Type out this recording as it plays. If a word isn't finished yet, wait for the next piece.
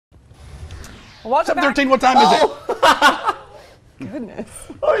Welcome back. 7:13, what time is it? Goodness.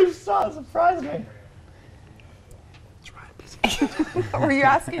 Oh, you surprised me. It's Ryan PC. Were you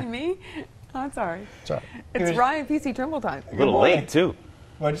asking me? Oh, I'm sorry. Sorry. It's Ryan PC Trimble time. A little late, too.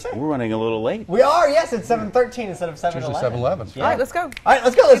 What'd you say? We're running a little late. We are, yes. It's 7:13 instead of 7:11. Usually 7:11. Yeah. All right, let's go. All right,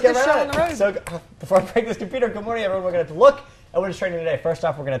 let's go. Let's Get get this right show on on the road. So, before I break this computer, good morning, everyone. We're going to look at what is trending today. First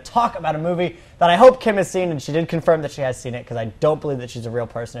off, we're going to talk about a movie that I hope Kim has seen, and she did confirm that she has seen it, because I don't believe that she's a real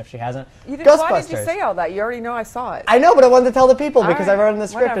person if she hasn't. Why did you say all that? You already know I saw it. I know, but I wanted to tell the people because right, I wrote it in the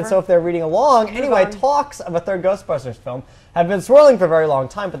script, whatever. and so if they're reading along. Anyway, on. talks of a third Ghostbusters film have been swirling for a very long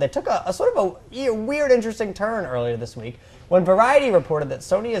time, but they took a sort of a weird, interesting turn earlier this week when Variety reported that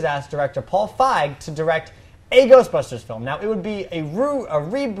Sony has asked director Paul Feig to direct a Ghostbusters film. Now, it would be a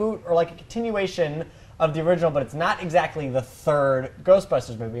reboot or like a continuation of the original, but it's not exactly the third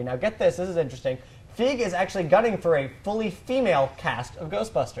Ghostbusters movie. Now, get this is interesting. Feig is actually gunning for a fully female cast of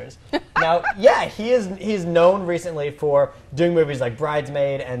Ghostbusters. Now, yeah, he's known recently for doing movies like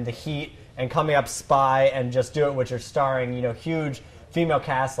Bridesmaid and The Heat and Coming Up Spy and Just Do It, which are starring, huge female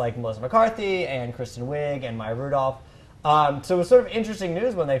casts like Melissa McCarthy and Kristen Wiig and Maya Rudolph. So it was sort of interesting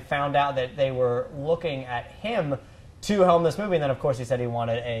news when they found out that they were looking at him to helm this movie. And then, of course, he said he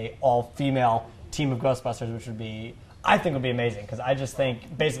wanted a all-female team of Ghostbusters, which I think would be amazing, because I just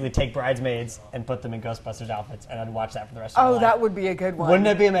think basically take Bridesmaids and put them in Ghostbusters outfits, and I'd watch that for the rest of my life. Oh, that would be a good one. Wouldn't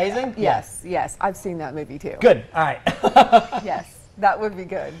it be amazing? Yes, yes. I've seen that movie too. Good. All right. Yes, that would be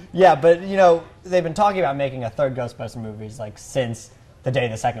good. Yeah, but they've been talking about making a third Ghostbuster movies since the day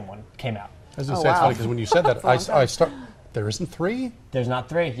the second one came out. I was going Oh, to say, it's wow. funny because when you said that, I start. There isn't three? There's not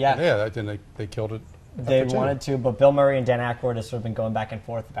three. Yeah. Yeah, then they killed it. They after two. wanted to, but Bill Murray and Dan Aykroyd have sort of been going back and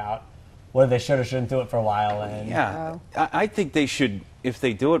forth about whether they should or shouldn't do it for a while. And Yeah, I think they should, if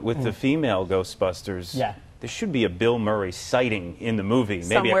they do it with the female Ghostbusters, Yeah. there should be a Bill Murray sighting in the movie.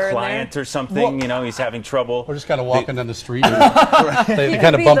 Maybe Somewhere a in client there? or something, he's having trouble. We're just kind of walking down the street. And they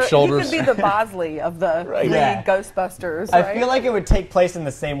kind of bump shoulders. He could be the Bosley of the lead Yeah. Ghostbusters, I right? feel like it would take place in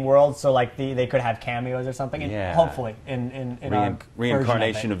the same world, so like they could have cameos or something. And Yeah. hopefully in our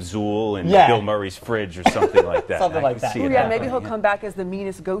Reincarnation version of Zool in Yeah. Bill Murray's fridge or something like that. Something I like could that. see Ooh, it Yeah, happening, maybe he'll come back as the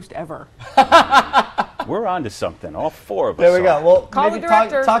meanest ghost ever. We're on to something. All four of us There we go. are. Well, Call maybe the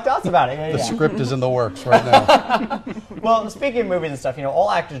director. talk to us about it. Yeah, The yeah. script is in the works right now. Well, speaking of movies and stuff,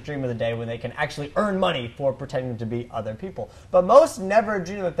 all actors dream of the day when they can actually earn money for pretending to be other people. But most never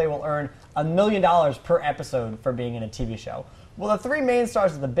dream that they will earn $1 million per episode for being in a TV show. Well, the three main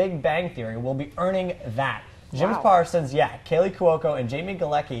stars of The Big Bang Theory will be earning that. Jim Wow. Parsons, Kaylee Cuoco, and Jamie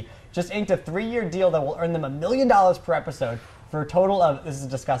Galecki just inked a 3-year deal that will earn them $1 million per episode for a total of, this is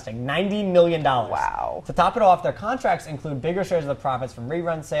disgusting, $90 million. Wow. To top it off, their contracts include bigger shares of the profits from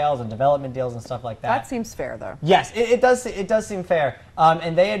rerun sales and development deals and stuff like that. That seems fair, though. Yes, it does seem fair.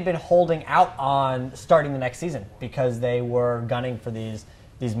 And they had been holding out on starting the next season because they were gunning for these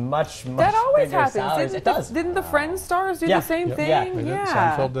much That always bigger happens. salaries. It does. Didn't the Friends stars do Yeah. the same Yep. thing? Yeah. They did.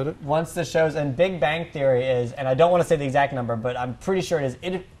 Seinfeld did it. Once the shows, and Big Bang Theory is, and I don't want to say the exact number, but I'm pretty sure it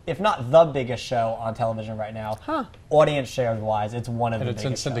is, if not the biggest show on television right now, audience shares wise, it's one of And the it's in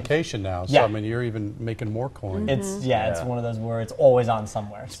biggest shows. syndication now, so Yeah. I mean, you're even making more coin. It's it's one of those where it's always on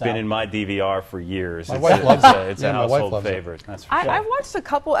somewhere. It's been in my DVR for years. My It's wife a- loves it's it. a, it's Yeah, a my wife household loves it. favorite. That's for sure. I've watched a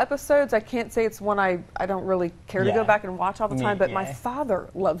couple episodes. I can't say it's one I don't really care to Yeah. go back and watch all the time, but my Yeah. father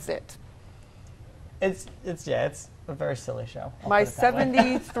loves it. It's a very silly show. I'll My put it that way.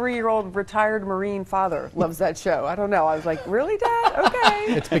 73-year-old retired Marine father loves that show. I don't know. I was like, really, Dad?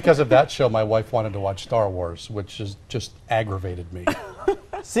 Okay. It's because of that show my wife wanted to watch Star Wars, which has just aggravated me.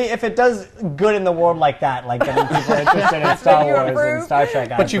 See, if it does good in the world like that, like getting people interested in Star you Wars and approve? Star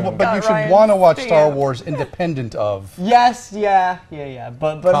Trek, I But you approve. should Ryan want to watch Star stamp. Wars independent of Yes, yeah.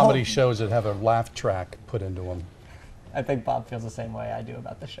 But comedy shows that have a laugh track put into them. I think Bob feels the same way I do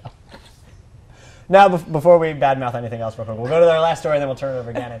about the show. Now, before we badmouth anything else real quick, we'll go to our last story and then we'll turn it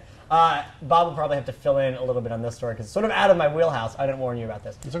over to Gannon. Bob will probably have to fill in a little bit on this story because it's sort of out of my wheelhouse. I didn't warn you about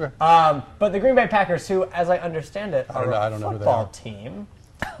this. It's okay. But the Green Bay Packers, who, as I understand it, are I a don't know who they football are. team,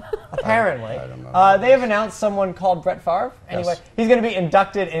 apparently, I don't know. they have announced someone called Brett Favre. Anyway, Yes. he's going to be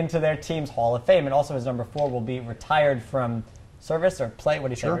inducted into their team's Hall of Fame, and also his number 4 will be retired from service or play. What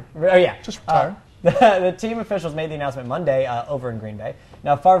do you Sure. say? Oh, yeah. Just retire. The team officials made the announcement Monday over in Green Bay.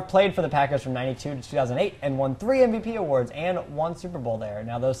 Now, Favre played for the Packers from 92 to 2008 and won 3 MVP awards and 1 Super Bowl there.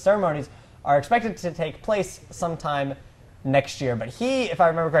 Now, those ceremonies are expected to take place sometime next year. But he, if I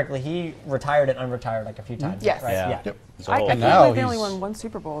remember correctly, he retired and unretired like a few times. Yes. Right? Yeah. Yep. It's a I whole- can't now believe they only he's- won one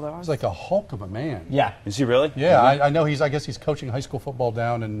Super Bowl, though. He's like a Hulk of a man. Yeah. Is he really? Yeah, I know I guess he's coaching high school football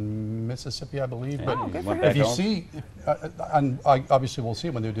down in Mississippi, I believe. But Oh, good for Went him. back if you home. see, and obviously we'll see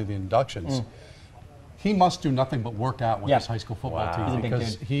it when they do the inductions, he must do nothing but work out with Yeah. his high school football Wow. team He's a big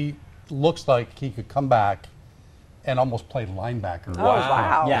because dude. he looks like he could come back and almost play linebacker. Oh,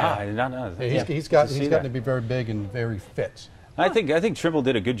 wow. Yeah. I did not know that. He's gotten see to that. be very big and very fit. I think Trimble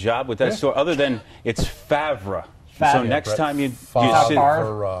did a good job with that Yeah. story. Other than it's Favre. So Favre. next Brett time you Favre, sit,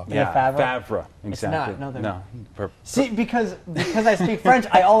 Favre? yeah, Favre? Favre. Exactly. not. No, they're no. Per- See, because I speak French,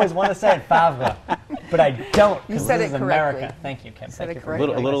 I always want to say it Favre, but I don't. You 'cause said this it is correctly. America. Thank you, Kim. said Thank it you for A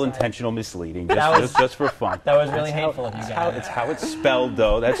correctly. little letting me say it. intentional misleading, That was- just for fun. That was really hateful of you guys. It's how it's spelled,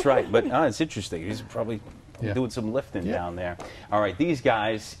 though. That's right. But it's interesting. He's probably Yeah. doing some lifting down there. All right, these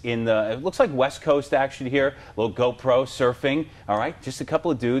guys in the, it looks like West Coast action here. A little GoPro surfing. All right, just a couple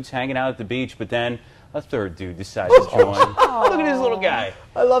of dudes hanging out at the beach, but then a third dude decides to join. Oh, look at this little guy.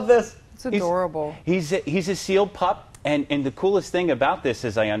 I love this. It's adorable. He's a seal pup, and the coolest thing about this,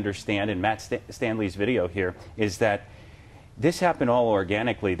 as I understand, in Matt Stanley's video here, is that this happened all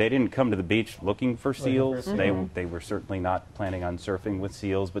organically. They didn't come to the beach looking for seals. They were certainly not planning on surfing with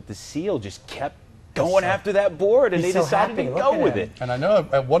seals, but the seal just kept going after that board, and He's they so decided happy. to Look go at with him. it. And I know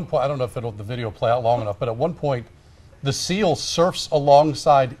at one point, I don't know if the video will play out long enough, but at one point, the seal surfs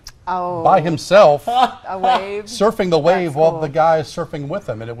alongside by himself, A wave. surfing the wave That's while cool. the guy is surfing with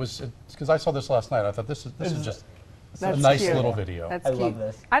him. And it was because I saw this last night. I thought this is just a That's nice cute. little video. That's I cute. love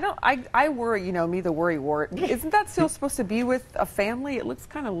this. I worry, me, the worry wart. Isn't that still supposed to be with a family? It looks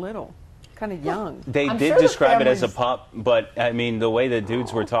kind of little, kind of young. They I'm did sure the describe it as a families- pup, but I mean the way the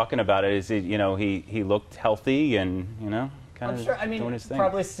dudes were talking about it is, he looked healthy and kind I'm of sure. I doing mean, his thing.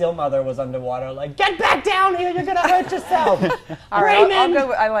 probably Seal Mother was underwater, like, get back down here, you're gonna hurt yourself. All right, I'll Raymond!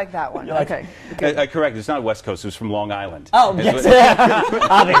 go. I like that one. Okay. Correct. It's not West Coast. It was from Long Island. Oh, That's yes,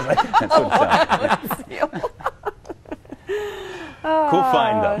 what- obviously. that's what it sounded like. Cool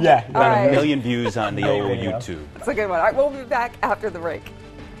find, though. Yeah. About All right. a million views on the Great old video. YouTube. That's a good one. All right, we'll be back after the break.